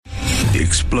the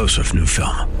explosive new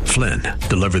film, Flynn,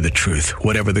 Deliver the Truth,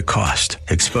 Whatever the Cost,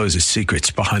 exposes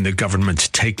secrets behind the government's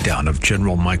takedown of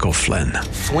General Michael Flynn.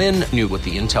 Flynn knew what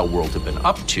the intel world had been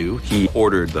up to. He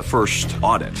ordered the first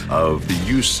audit of the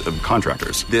use of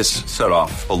contractors. This set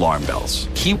off alarm bells.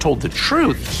 He told the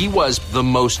truth. He was the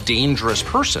most dangerous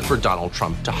person for Donald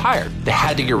Trump to hire. They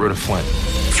had to get rid of Flynn.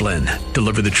 Flynn,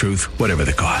 Deliver the Truth, Whatever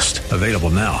the Cost. Available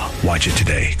now. Watch it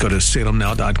today. Go to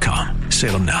salemnow.com.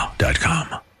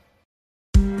 salemnow.com.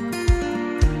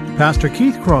 Pastor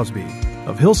Keith Crosby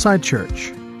of Hillside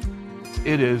Church.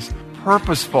 It is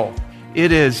purposeful.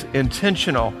 It is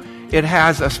intentional. It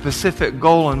has a specific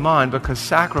goal in mind because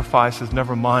sacrifice is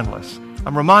never mindless.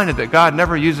 I'm reminded that God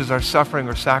never uses our suffering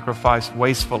or sacrifice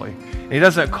wastefully. And He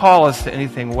doesn't call us to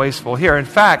anything wasteful here. In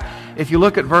fact, if you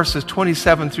look at verses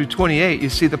 27 through 28, you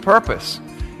see the purpose.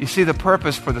 You see the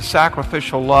purpose for the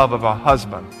sacrificial love of a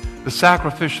husband, the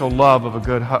sacrificial love of a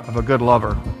good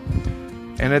lover.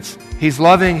 And He's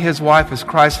loving His wife as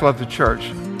Christ loved the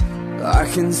church. I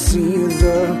can see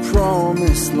the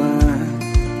promised land,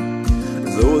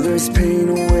 though there's pain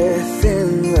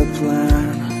within the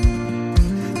plan.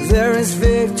 There is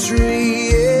victory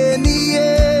in the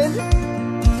end.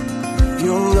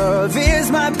 Your love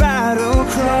is my battle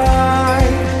cry,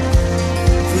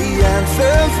 the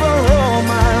anthem for all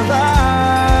my life.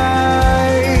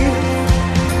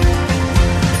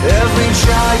 Every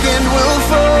giant will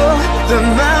fall, the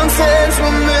mountains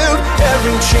will move,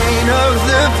 every chain of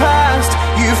the past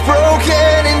you've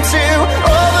broken into.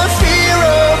 All the fear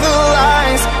of the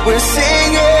lies, we're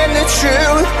singing the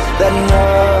truth, that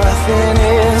nothing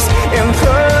is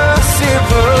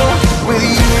impossible with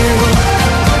you.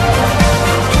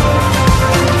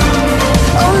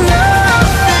 Oh,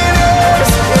 nothing is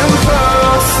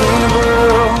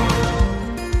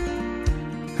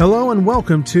impossible. Hello and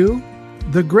welcome to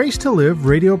the Grace to Live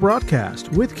radio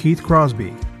broadcast with Keith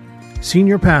Crosby,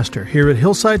 Senior Pastor here at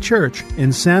Hillside Church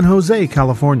in San Jose,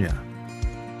 California.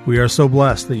 We are so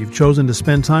blessed that you've chosen to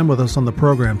spend time with us on the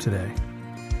program today.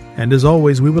 And as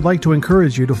always, we would like to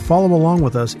encourage you to follow along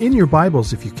with us in your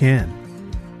Bibles if you can.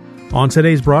 On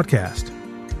today's broadcast,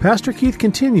 Pastor Keith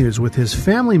continues with his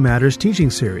Family Matters teaching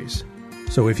series.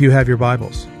 So if you have your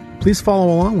Bibles, please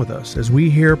follow along with us as we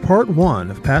hear part 1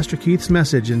 of Pastor Keith's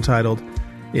message entitled,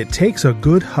 It Takes a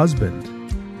Good Husband.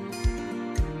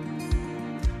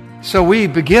 So we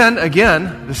begin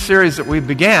again the series that we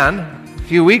began a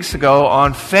few weeks ago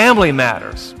on family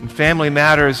matters. And family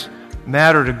matters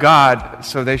matter to God,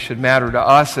 so they should matter to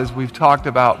us, as we've talked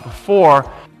about before.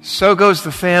 So goes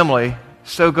the family,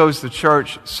 so goes the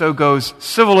church, so goes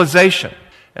civilization.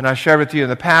 And I shared with you in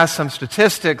the past some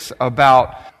statistics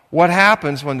about what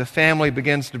happens when the family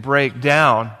begins to break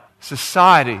down.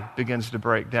 Society begins to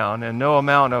break down, and no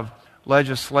amount of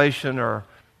legislation or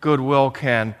goodwill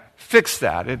can fix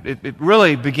that. It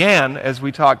really began, as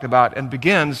we talked about, and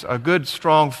begins, a good,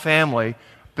 strong family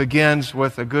begins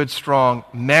with a good, strong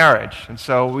marriage. And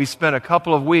so we spent a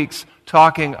couple of weeks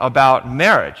talking about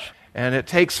marriage. And it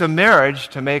takes a marriage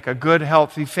to make a good,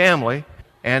 healthy family,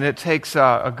 and it takes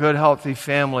a good, healthy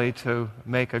family to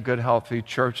make a good, healthy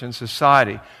church and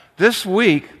society. This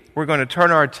week, we're going to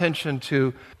turn our attention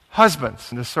to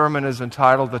husbands. And the sermon is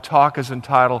entitled, the talk is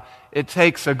entitled, It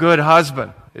Takes a Good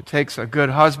Husband. It takes a good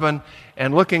husband.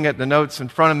 And looking at the notes in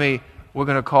front of me, we're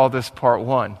going to call this part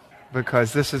 1,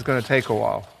 because this is going to take a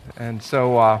while. And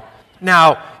so,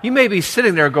 now, you may be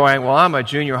sitting there going, well, I'm a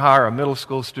junior high or a middle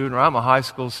school student, or I'm a high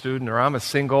school student, or I'm a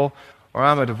single, or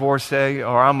I'm a divorcee,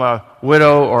 or I'm a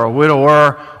widow or a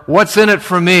widower. What's in it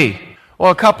for me?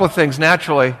 Well, a couple of things.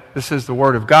 Naturally, this is the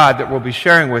Word of God that we'll be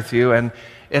sharing with you, and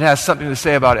it has something to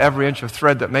say about every inch of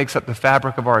thread that makes up the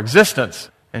fabric of our existence,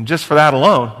 and just for that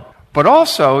alone. But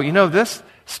also, you know, this,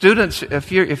 students,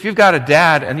 if you've got a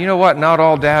dad, and you know what, not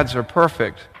all dads are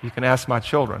perfect. You can ask my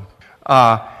children.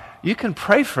 You can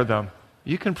pray for them.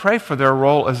 You can pray for their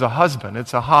role as a husband.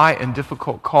 It's a high and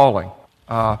difficult calling.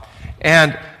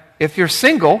 And if you're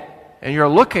single and you're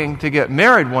looking to get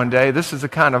married one day, this is the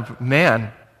kind of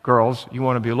man, girls, you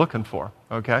want to be looking for,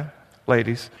 okay,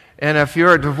 ladies? And if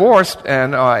you're divorced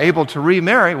and able to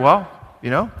remarry, well, you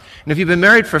know. And if you've been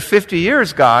married for 50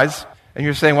 years, guys, and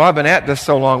you're saying, well, I've been at this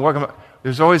so long,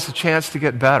 there's always a chance to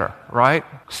get better, right?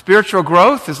 Spiritual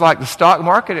growth is like the stock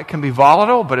market. It can be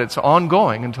volatile, but it's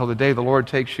ongoing until the day the Lord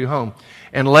takes you home.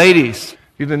 And ladies,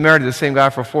 you've been married to the same guy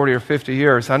for 40 or 50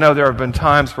 years. I know there have been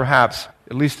times, perhaps,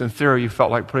 at least in theory, you felt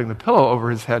like putting the pillow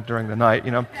over his head during the night,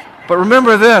 you know. But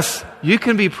remember this, you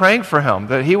can be praying for him,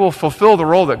 that he will fulfill the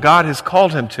role that God has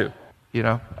called him to, you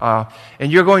know.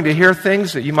 And you're going to hear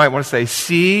things that you might want to say,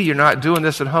 see, you're not doing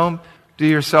this at home. do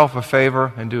yourself a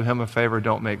favor and do him a favor.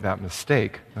 Don't make that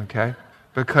mistake, okay?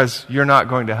 Because you're not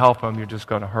going to help him, you're just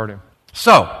going to hurt him.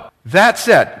 So, that's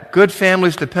it. Good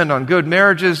families depend on good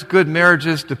marriages. Good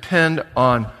marriages depend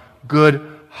on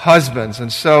good husbands.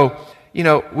 And so,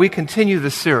 we continue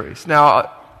the series.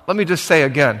 Now, let me just say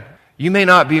again, you may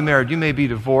not be married, you may be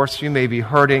divorced, you may be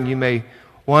hurting, you may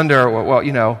wonder,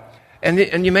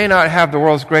 and you may not have the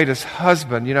world's greatest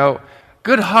husband.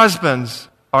 Good husbands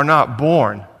are not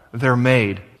born, they're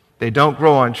made. They don't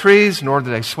grow on trees, nor do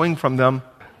they swing from them.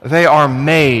 They are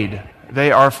made.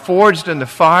 They are forged in the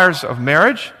fires of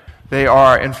marriage. They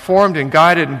are informed and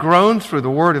guided and grown through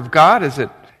the Word of God as it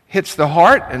hits the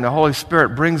heart, and the Holy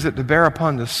Spirit brings it to bear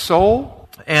upon the soul.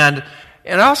 And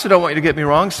I also don't want you to get me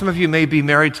wrong. Some of you may be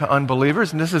married to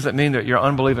unbelievers, and this doesn't mean that your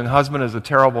unbelieving husband is a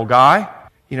terrible guy.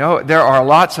 There are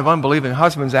lots of unbelieving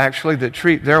husbands, actually, that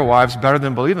treat their wives better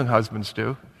than believing husbands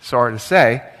do. Sorry to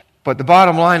say. But the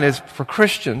bottom line is, for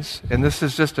Christians, and this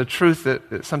is just a truth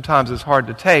that sometimes is hard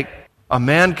to take, a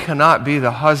man cannot be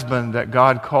the husband that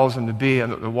God calls him to be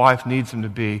and that the wife needs him to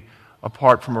be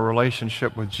apart from a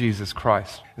relationship with Jesus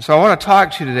Christ. And so I want to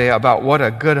talk to you today about what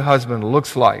a good husband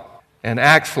looks like and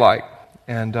acts like.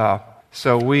 And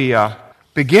so we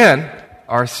begin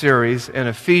our series in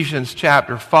Ephesians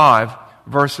chapter 5,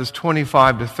 verses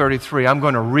 25 to 33. I'm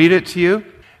going to read it to you,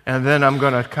 and then I'm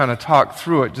going to kind of talk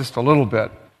through it just a little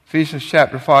bit. Ephesians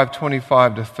chapter 5,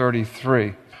 25 to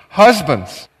 33.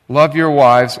 Husbands, love your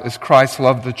wives as Christ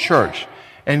loved the church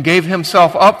and gave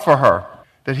himself up for her,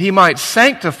 that he might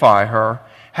sanctify her,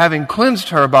 having cleansed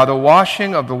her by the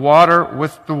washing of the water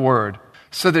with the word,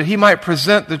 so that he might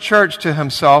present the church to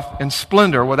himself in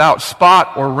splendor, without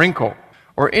spot or wrinkle,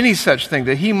 or any such thing,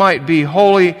 that he might be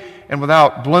holy and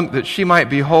that she might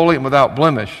be holy and without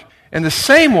blemish. In the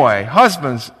same way,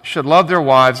 husbands should love their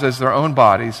wives as their own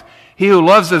bodies. He who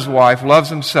loves his wife loves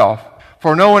himself.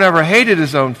 For no one ever hated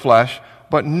his own flesh,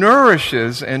 but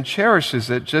nourishes and cherishes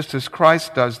it, just as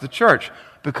Christ does the church,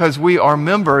 because we are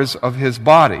members of his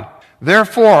body.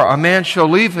 Therefore, a man shall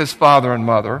leave his father and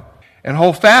mother, and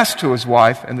hold fast to his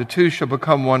wife, and the two shall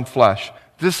become one flesh.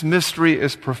 This mystery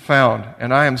is profound,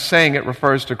 and I am saying it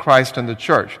refers to Christ and the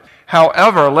church.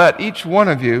 However, let each one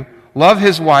of you love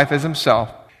his wife as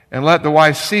himself, and let the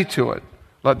wife see to it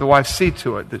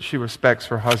that she respects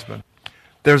her husband.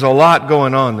 There's a lot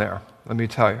going on there, let me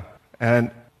tell you. And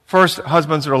first,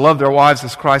 husbands are to love their wives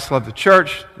as Christ loved the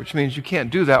church, which means you can't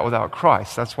do that without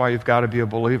Christ. That's why you've got to be a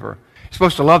believer. You're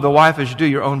supposed to love the wife as you do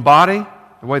your own body,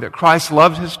 the way that Christ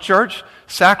loved his church,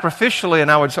 sacrificially, and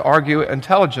I would argue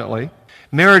intelligently.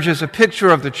 Marriage is a picture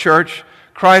of the church.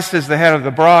 Christ is the head of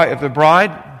the bride,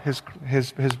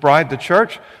 his bride, the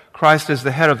church. Christ is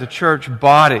the head of the church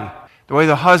body, the way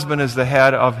the husband is the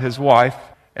head of his wife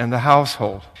and the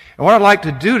household. And what I'd like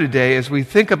to do today is we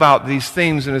think about these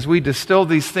themes, and as we distill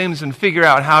these themes and figure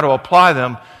out how to apply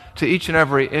them to each and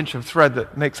every inch of thread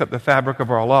that makes up the fabric of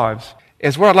our lives,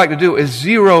 is what I'd like to do is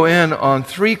zero in on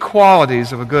three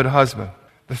qualities of a good husband,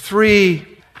 the three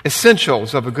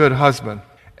essentials of a good husband.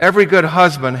 Every good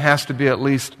husband has to be at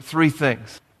least three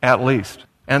things, at least.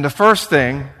 And the first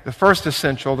thing, the first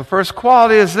essential, the first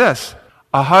quality is this: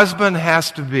 a husband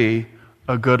has to be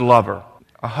a good lover.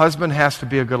 A husband has to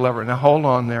be a good lover. Now hold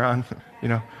on there.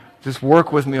 Just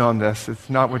work with me on this. It's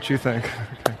not what you think.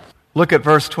 Okay. Look at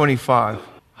verse 25.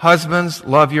 Husbands,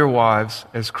 love your wives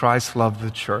as Christ loved the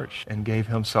church and gave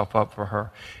himself up for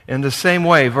her. In the same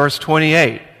way, verse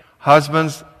 28.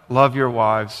 Husbands, love your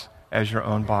wives as your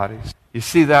own bodies. You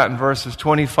see that in verses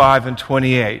 25 and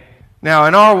 28. Now,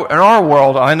 in our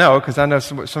world, I know, because I know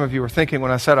some of you were thinking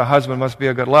when I said a husband must be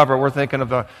a good lover, we're thinking of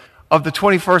the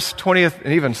 21st, 20th,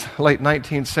 and even late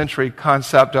 19th century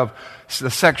concept of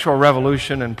the sexual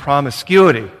revolution and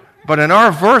promiscuity. But in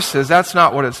our verses, that's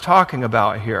not what it's talking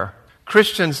about here.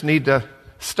 Christians need to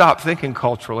stop thinking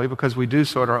culturally, because we do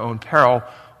so at our own peril.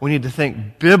 We need to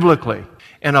think biblically.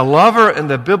 And a lover in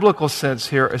the biblical sense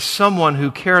here is someone who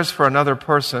cares for another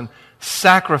person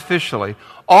sacrificially,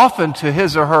 often to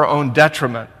his or her own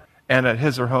detriment and at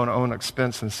his or her own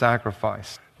expense and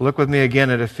sacrifice. Look with me again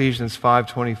at Ephesians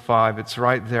 5:25. It's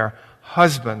right there.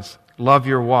 Husbands, love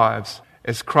your wives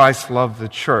as Christ loved the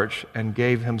church and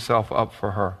gave himself up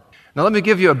for her. Now let me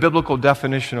give you a biblical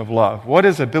definition of love. What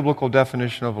is a biblical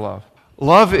definition of love?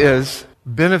 Love is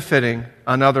benefiting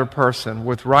another person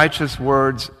with righteous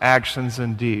words, actions,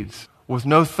 and deeds, with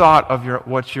no thought of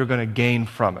what you're going to gain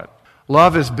from it.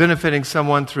 Love is benefiting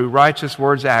someone through righteous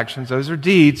words, actions, those are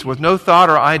deeds, with no thought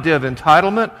or idea of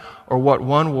entitlement or what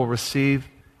one will receive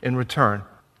in return.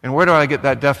 And where do I get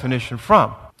that definition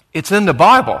from? It's in the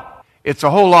Bible. It's a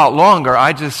whole lot longer.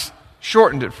 I just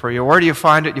shortened it for you. Where do you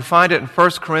find it? You find it in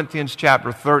 1 Corinthians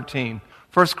chapter 13.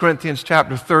 1 Corinthians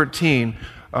chapter 13,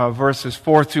 verses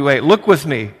 4 through 8. Look with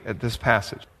me at this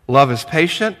passage. Love is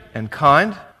patient and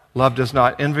kind. Love does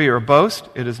not envy or boast.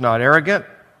 It is not arrogant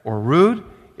or rude.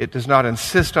 It does not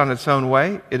insist on its own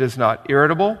way. It is not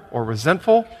irritable or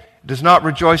resentful. It does not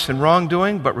rejoice in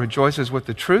wrongdoing, but rejoices with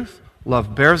the truth.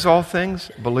 Love bears all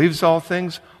things, believes all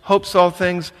things, hopes all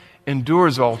things,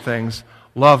 endures all things.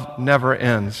 Love never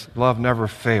ends. Love never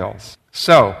fails.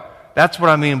 So, that's what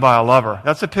I mean by a lover.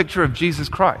 That's a picture of Jesus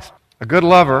Christ. A good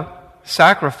lover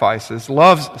sacrifices,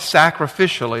 loves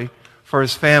sacrificially for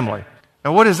his family.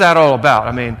 Now, what is that all about?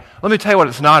 I mean, let me tell you what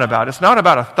it's not about. It's not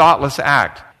about a thoughtless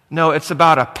act. No, it's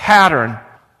about a pattern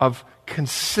of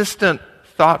consistent,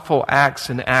 thoughtful acts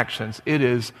and actions. It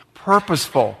is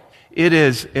purposeful. It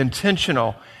is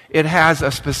intentional. It has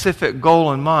a specific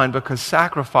goal in mind because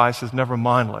sacrifice is never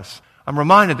mindless. I'm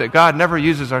reminded that God never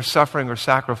uses our suffering or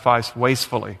sacrifice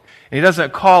wastefully. And He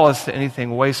doesn't call us to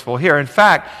anything wasteful here. In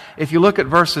fact, if you look at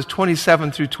verses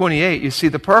 27 through 28, you see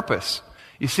the purpose.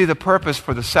 You see the purpose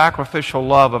for the sacrificial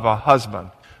love of a husband,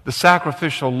 the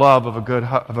sacrificial love of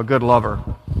a good lover.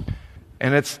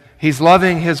 And he's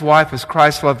loving his wife as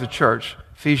Christ loved the church,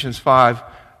 Ephesians 5,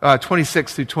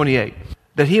 26 through 28,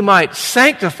 that he might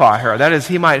sanctify her, that is,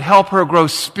 he might help her grow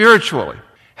spiritually,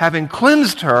 having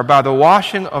cleansed her by the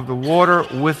washing of the water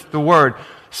with the word,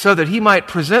 so that he might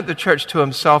present the church to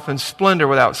himself in splendor,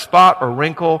 without spot or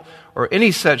wrinkle or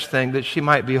any such thing, that she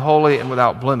might be holy and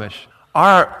without blemish.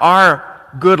 Our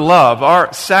good love,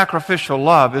 our sacrificial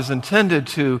love, is intended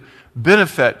to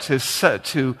benefit, to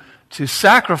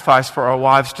sacrifice for our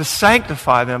wives, to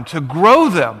sanctify them, to grow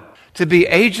them, to be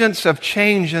agents of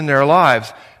change in their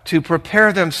lives, to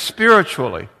prepare them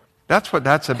spiritually. That's what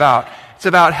that's about. It's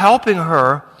about helping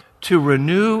her to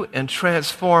renew and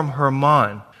transform her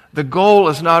mind. The goal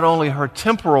is not only her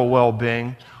temporal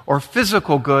well-being or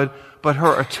physical good, but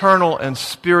her eternal and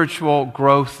spiritual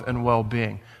growth and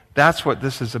well-being. That's what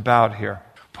this is about here.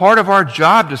 Part of our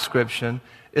job description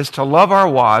is to love our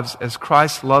wives as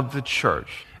Christ loved the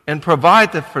church and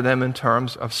provide for them in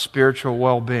terms of spiritual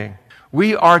well-being.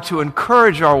 We are to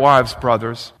encourage our wives,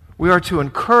 brothers. We are to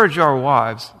encourage our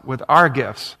wives with our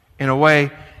gifts in a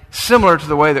way similar to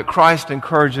the way that Christ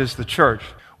encourages the church.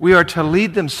 We are to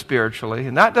lead them spiritually,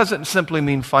 and that doesn't simply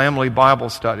mean family Bible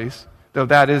studies, though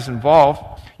that is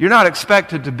involved. You're not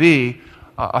expected to be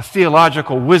a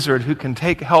theological wizard who can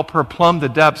help her plumb the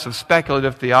depths of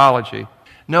speculative theology.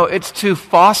 No, it's to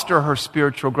foster her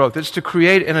spiritual growth. It's to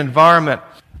create an environment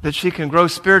that she can grow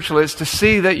spiritually. It's to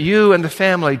see that you and the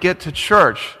family get to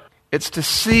church. It's to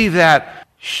see that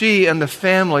she and the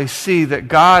family see that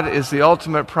God is the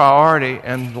ultimate priority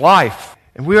in life.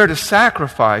 And we are to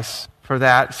sacrifice for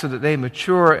that so that they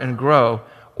mature and grow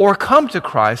or come to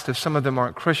Christ if some of them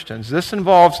aren't Christians. This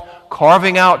involves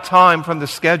carving out time from the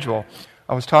schedule.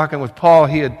 I was talking with Paul.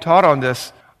 He had taught on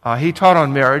this. He taught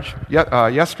on marriage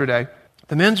yesterday.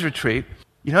 The men's retreat,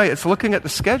 it's looking at the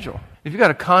schedule. If you've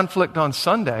got a conflict on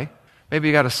Sunday, maybe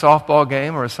you got a softball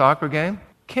game or a soccer game,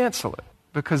 cancel it,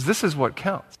 because this is what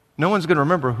counts. No one's going to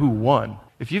remember who won.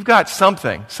 If you've got some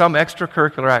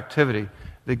extracurricular activity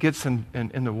that gets in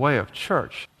the way of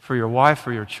church for your wife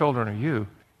or your children or you,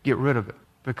 get rid of it,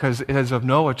 because it is of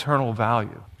no eternal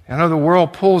value. I know the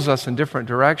world pulls us in different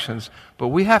directions, but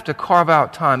we have to carve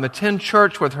out time, attend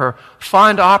church with her,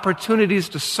 find opportunities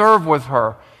to serve with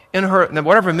her in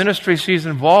whatever ministry she's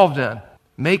involved in.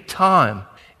 Make time.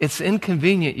 It's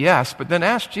inconvenient, yes, but then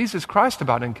ask Jesus Christ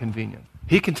about inconvenience.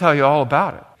 He can tell you all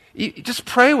about it. You just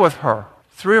pray with her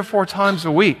 3 or 4 times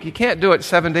a week. You can't do it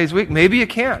 7 days a week. Maybe you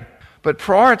can. But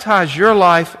prioritize your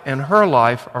life and her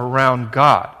life around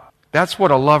God. That's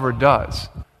what a lover does.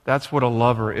 That's what a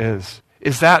lover is.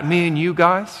 Is that me and you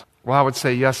guys? Well, I would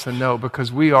say yes and no,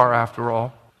 because we are, after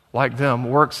all, like them,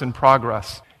 works in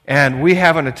progress. And we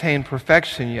haven't attained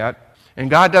perfection yet.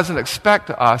 And God doesn't expect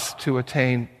us to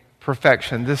attain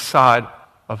perfection this side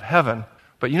of heaven.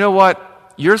 But you know what?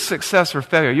 Your success or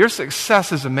failure, your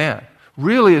success as a man,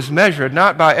 really is measured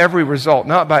not by every result,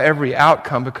 not by every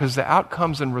outcome, because the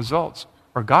outcomes and results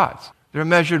are God's. They're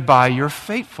measured by your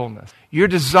faithfulness, your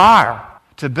desire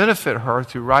to benefit her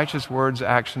through righteous words,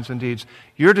 actions, and deeds,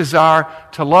 your desire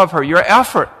to love her, your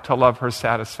effort to love her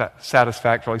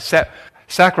satisfactorily,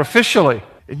 sacrificially.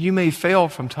 And you may fail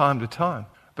from time to time,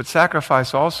 but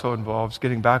sacrifice also involves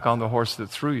getting back on the horse that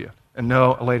threw you. And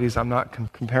no, ladies, I'm not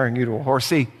comparing you to a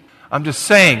horsey. I'm just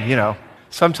saying,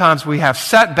 sometimes we have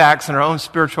setbacks in our own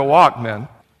spiritual walk, men.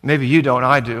 Maybe you don't,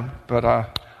 I do,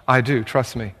 but I do,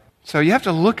 trust me. So you have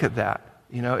to look at that.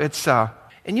 You're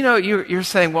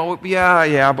saying, well,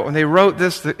 yeah, but when they wrote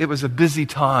this, it was a busy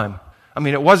time. I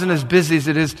mean, it wasn't as busy as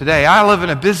it is today. I live in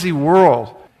a busy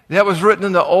world. That was written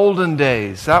in the olden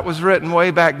days. That was written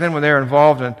way back then when they were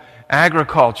involved in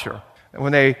agriculture,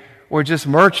 when they were just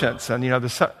merchants. And,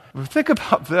 think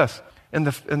about this.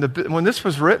 When this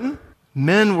was written,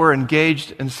 men were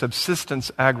engaged in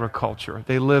subsistence agriculture.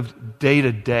 They lived day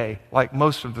to day, like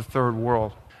most of the third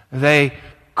world. They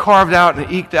carved out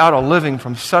and eked out a living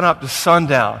from sunup to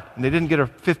sundown. And they didn't get a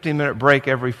 15-minute break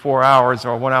every 4 hours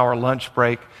or a 1-hour lunch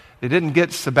break. They didn't get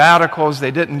sabbaticals.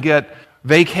 They didn't get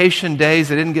vacation days.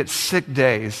 They didn't get sick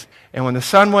days. And when the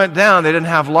sun went down, they didn't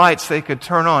have lights they could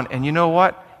turn on. And you know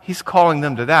what? He's calling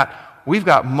them to that. We've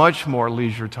got much more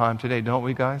leisure time today, don't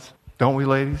we, guys? Don't we,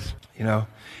 ladies?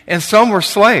 And some were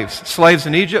slaves. Slaves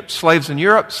in Egypt, slaves in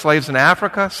Europe, slaves in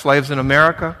Africa, slaves in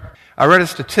America. I read a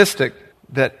statistic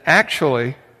that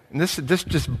actually, and this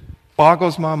just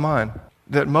boggles my mind,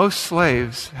 that most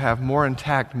slaves have more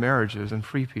intact marriages than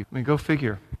free people. I mean, go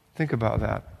figure. Think about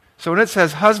that. So when it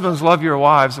says, husbands, love your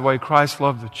wives the way Christ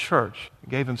loved the church, he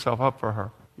gave himself up for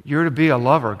her. You're to be a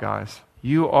lover, guys.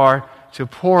 You are to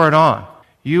pour it on.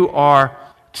 You are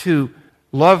to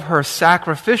love her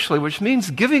sacrificially, which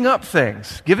means giving up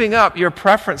things, giving up your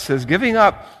preferences, giving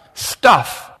up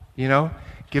stuff,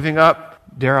 giving up,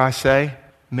 dare I say,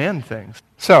 men things.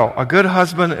 So, a good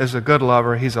husband is a good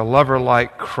lover. He's a lover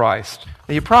like Christ.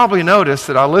 Now, you probably noticed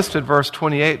that I listed verse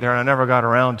 28 there and I never got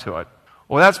around to it.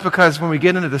 Well, that's because when we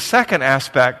get into the second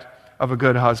aspect of a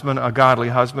good husband, a godly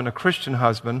husband, a Christian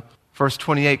husband, verse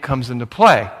 28 comes into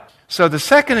play. So the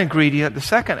second ingredient, the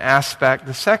second aspect,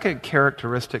 the second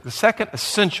characteristic, the second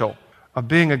essential of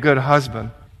being a good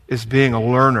husband is being a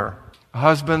learner. A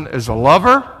husband is a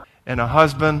lover, and a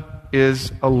husband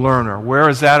is a learner. Where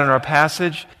is that in our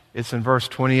passage? It's in verse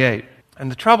 28. And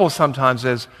the trouble sometimes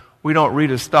is we don't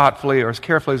read as thoughtfully or as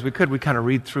carefully as we could. We kind of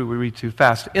read through. We read too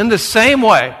fast. In the same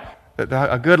way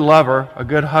that a good lover, a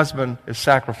good husband is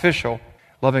sacrificial,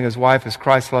 loving his wife as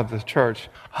Christ loved the church,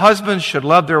 husbands should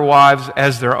love their wives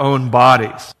as their own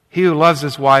bodies. He who loves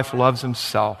his wife loves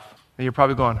himself. And you're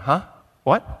probably going, huh?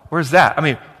 What? Where's that? I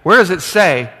mean, where does it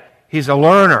say he's a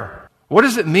learner? What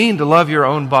does it mean to love your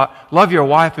own love your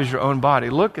wife as your own body?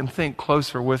 Look and think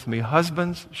closer with me.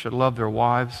 Husbands should love their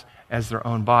wives as their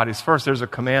own bodies. First, there's a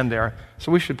command there,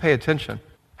 so we should pay attention.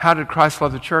 How did Christ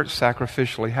love the church?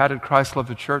 Sacrificially. How did Christ love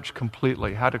the church?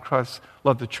 Completely. How did Christ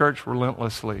love the church?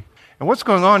 Relentlessly. And what's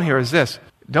going on here is this.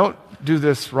 Don't do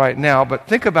this right now, but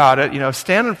think about it.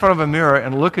 Stand in front of a mirror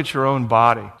and look at your own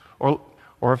body.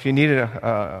 Or if you need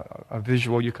a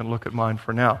visual, you can look at mine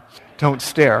for now. Don't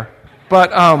stare.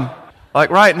 But like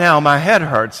right now, my head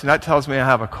hurts, and that tells me I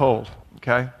have a cold,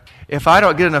 okay? If I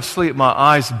don't get enough sleep, my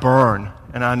eyes burn,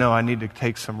 and I know I need to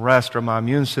take some rest, or my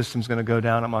immune system's going to go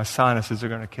down, and my sinuses are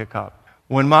going to kick up.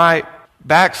 When my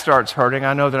back starts hurting,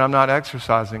 I know that I'm not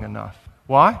exercising enough.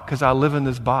 Why? Because I live in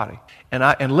this body.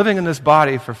 And living in this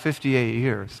body for 58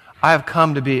 years, I have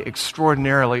come to be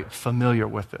extraordinarily familiar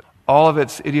with it. All of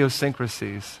its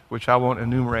idiosyncrasies, which I won't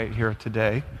enumerate here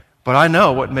today, but I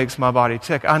know what makes my body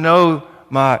tick. I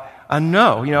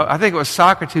think it was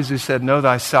Socrates who said, know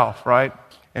thyself, right?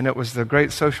 And it was the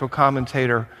great social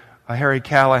commentator, Harry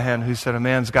Callahan, who said, a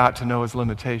man's got to know his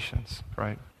limitations,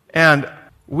 right? And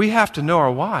we have to know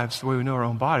our wives the way we know our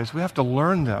own bodies. We have to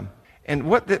learn them. And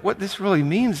what this really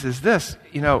means is this,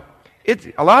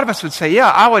 a lot of us would say, yeah,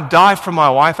 I would die for my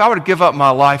wife. I would give up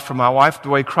my life for my wife the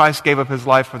way Christ gave up his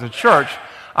life for the church.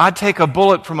 I'd take a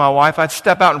bullet for my wife. I'd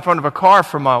step out in front of a car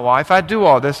for my wife. I'd do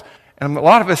all this. And a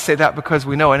lot of us say that because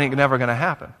we know it ain't never going to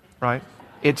happen, right?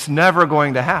 It's never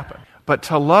going to happen. But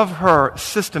to love her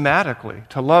systematically,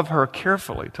 to love her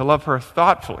carefully, to love her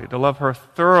thoughtfully, to love her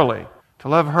thoroughly, to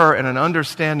love her in an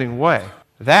understanding way,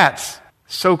 that's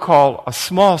so-called a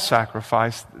small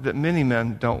sacrifice that many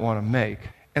men don't want to make.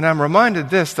 And I'm reminded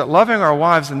that loving our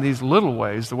wives in these little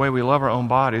ways, the way we love our own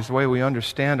bodies, the way we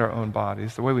understand our own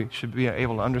bodies, the way we should be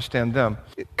able to understand them,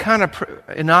 it kind of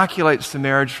inoculates the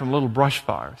marriage from little brush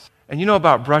fires. And you know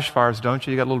about brush fires, don't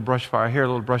you? You got a little brush fire here, a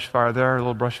little brush fire there, a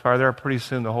little brush fire there. Pretty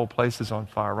soon the whole place is on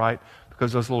fire, right?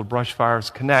 Because those little brush fires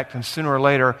connect. And sooner or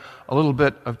later, a little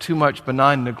bit of too much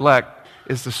benign neglect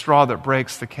is the straw that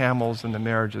breaks the camel's and the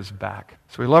marriage's back.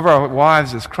 So we love our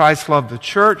wives as Christ loved the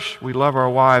church. We love our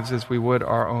wives as we would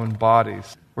our own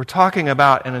bodies. We're talking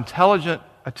about an intelligent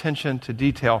attention to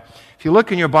detail. If you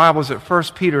look in your Bibles at 1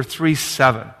 Peter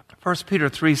 3:7, 1 Peter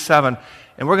 3:7,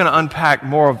 and we're going to unpack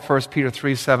more of 1 Peter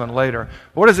 3:7 later.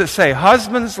 What does it say?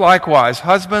 Husbands likewise.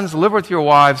 Husbands, live with your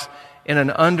wives in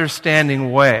an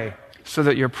understanding way, so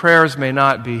that your prayers may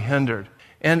not be hindered.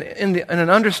 And in an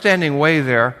understanding way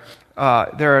there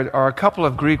are a couple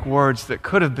of Greek words that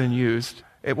could have been used.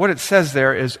 What it says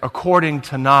there is according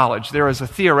to knowledge. There is a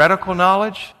theoretical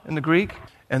knowledge in the Greek,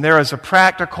 and there is a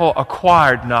practical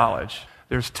acquired knowledge.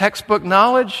 There's textbook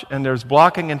knowledge, and there's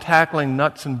blocking and tackling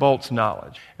nuts and bolts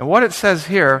knowledge. And what it says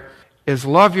here is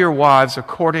love your wives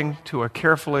according to a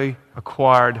carefully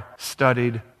acquired,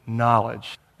 studied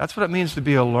knowledge. That's what it means to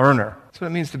be a learner. That's what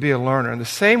it means to be a learner. In the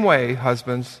same way,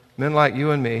 husbands, men like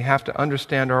you and me, have to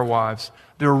understand our wives.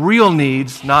 Their real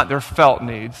needs, not their felt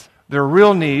needs. Their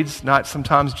real needs, not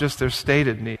sometimes just their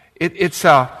stated needs.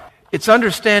 It's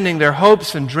understanding their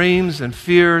hopes and dreams and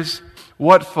fears,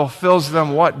 what fulfills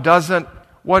them, what doesn't,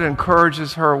 what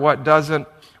encourages her, what doesn't.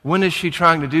 When is she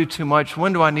trying to do too much?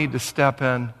 When do I need to step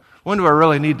in? When do I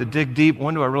really need to dig deep?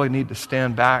 When do I really need to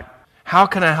stand back? How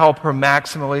can I help her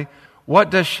maximally?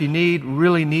 What does she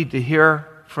really need to hear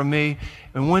from me?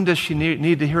 And when does she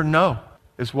need to hear no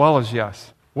as well as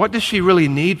yes? What does she really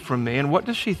need from me? And what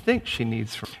does she think she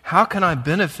needs from me? How can I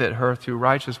benefit her through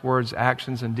righteous words,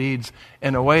 actions, and deeds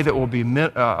in a way that will be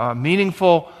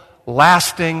meaningful,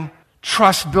 lasting,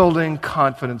 trust-building,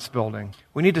 confidence-building?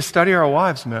 We need to study our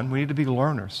wives, men. We need to be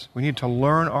learners. We need to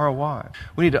learn our wives.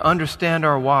 We need to understand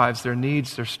our wives, their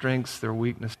needs, their strengths, their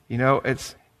weaknesses. You know,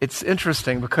 it's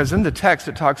interesting because in the text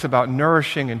it talks about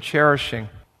nourishing and cherishing.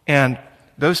 And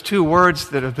those two words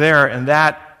that are there in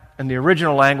the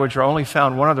original language are only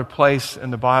found one other place in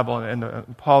the Bible, in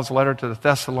Paul's letter to the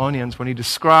Thessalonians, when he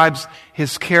describes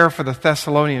his care for the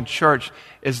Thessalonian church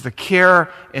as the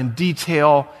care and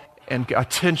detail and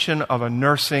attention of a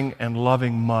nursing and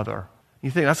loving mother. You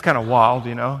think that's kind of wild,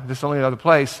 you know? This is only another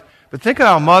place. But think of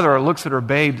how a mother looks at her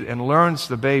babe and learns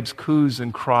the babe's coos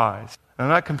and cries. I'm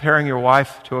not comparing your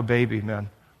wife to a baby,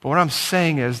 men. But what I'm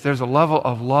saying is there's a level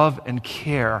of love and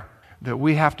care that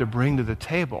we have to bring to the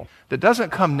table that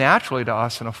doesn't come naturally to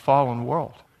us in a fallen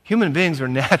world. Human beings are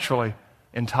naturally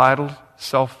entitled,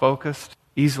 self-focused,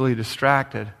 easily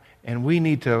distracted, and we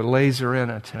need to laser in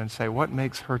it and say, what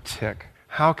makes her tick?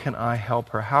 How can I help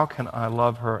her? How can I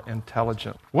love her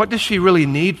intelligently? What does she really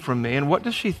need from me, and what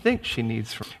does she think she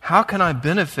needs from me? How can I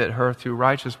benefit her through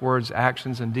righteous words,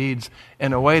 actions, and deeds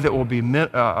in a way that will be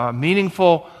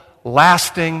meaningful,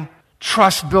 lasting,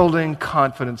 trust-building,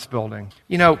 confidence-building?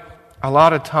 You know, a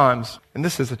lot of times, and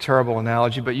this is a terrible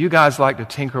analogy, but you guys like to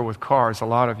tinker with cars, a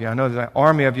lot of you. I know that an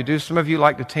army of you do. Some of you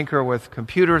like to tinker with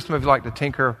computers. Some of you like to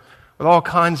tinker with all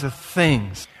kinds of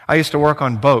things. I used to work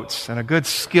on boats, and a good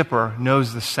skipper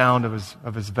knows the sound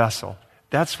of his vessel.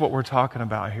 That's what we're talking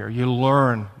about here. You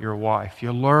learn your wife.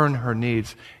 You learn her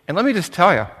needs. And let me just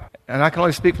tell you, and I can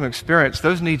only speak from experience,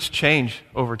 those needs change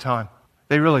over time.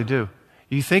 They really do.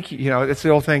 You think, it's the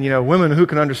old thing, women, who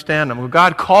can understand them? Well,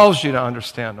 God calls you to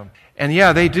understand them. And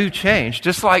yeah, they do change,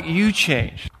 just like you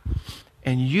change.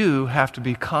 And you have to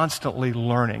be constantly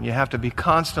learning. You have to be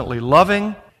constantly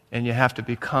loving, and you have to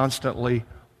be constantly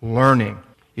learning.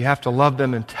 You have to love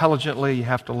them intelligently. You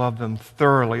have to love them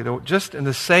thoroughly, just in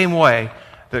the same way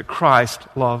that Christ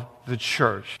loved the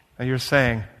church. And you're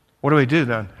saying, what do we do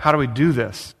then? How do we do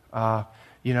this? Where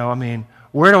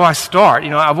do I start?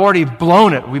 I've already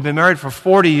blown it. We've been married for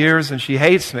 40 years, and she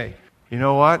hates me. You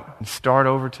know what? Start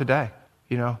over today.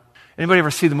 Anybody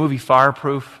ever see the movie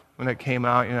Fireproof when it came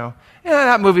out?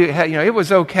 That movie had, it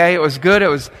was okay. It was good.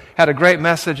 Had a great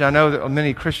message. I know that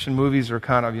many Christian movies are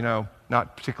kind of,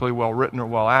 not particularly well written or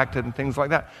well acted and things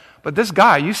like that. But this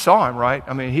guy, you saw him, right?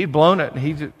 I mean, he'd blown it,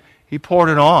 and he poured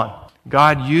it on.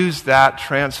 God used that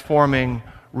transforming,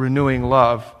 renewing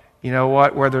love. You know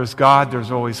what? Where there's God, there's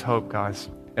always hope, guys.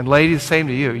 And ladies, same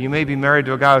to you. You may be married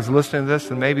to a guy who's listening to this,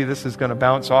 and maybe this is going to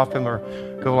bounce off him or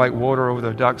go like water over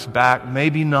the duck's back.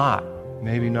 Maybe not.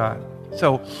 Maybe not.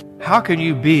 So how can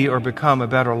you be or become a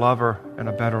better lover and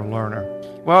a better learner?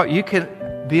 Well, you can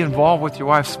be involved with your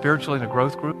wife spiritually in a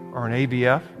growth group or an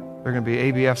ABF. There are going to be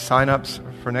ABF sign-ups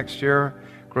for next year,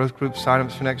 growth group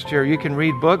sign-ups for next year. You can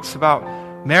read books about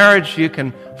marriage. You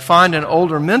can find an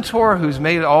older mentor who's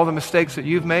made all the mistakes that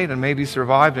you've made and maybe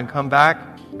survived and come back.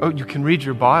 Oh, you can read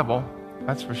your Bible.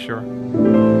 That's for sure.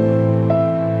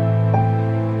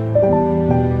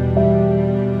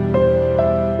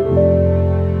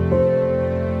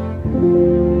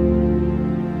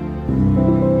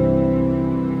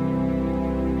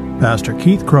 Pastor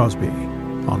Keith Crosby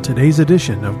on today's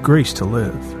edition of Grace to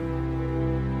Live.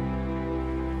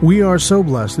 We are so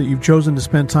blessed that you've chosen to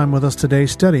spend time with us today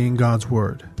studying God's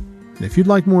Word. And if you'd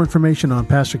like more information on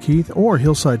Pastor Keith or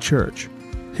Hillside Church,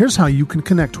 here's how you can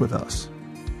connect with us.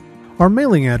 Our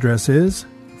mailing address is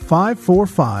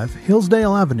 545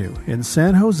 Hillsdale Avenue in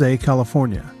San Jose,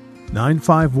 California,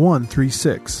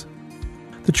 95136.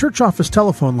 The church office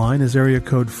telephone line is area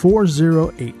code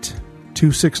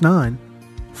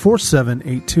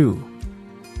 408-269-4782.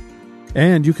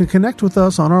 And you can connect with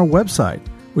us on our website,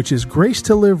 which is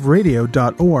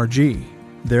gracetoliveradio.org.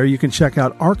 There you can check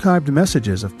out archived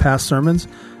messages of past sermons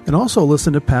and also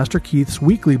listen to Pastor Keith's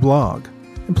weekly blog.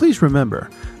 And please remember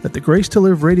that the Grace to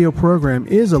Live radio program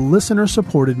is a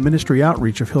listener-supported ministry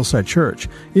outreach of Hillside Church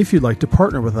if you'd like to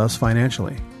partner with us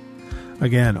financially.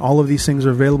 Again, all of these things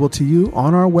are available to you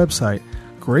on our website,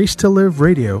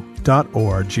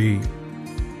 gracetoliveradio.org.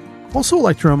 Also, I'd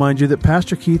like to remind you that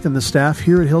Pastor Keith and the staff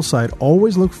here at Hillside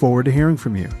always look forward to hearing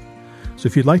from you. So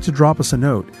if you'd like to drop us a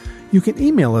note, you can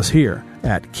email us here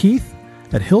at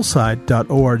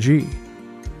keith@hillside.org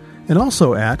and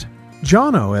also at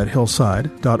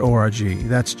jono@hillside.org.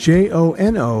 That's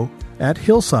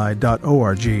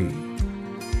JONO@hillside.org.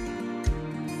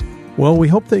 Well, we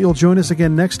hope that you'll join us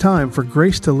again next time for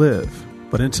Grace to Live.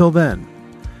 But until then,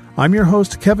 I'm your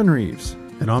host, Kevin Reeves,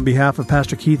 and on behalf of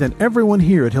Pastor Keith and everyone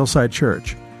here at Hillside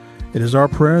Church, it is our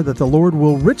prayer that the Lord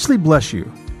will richly bless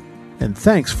you. And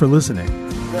thanks for listening.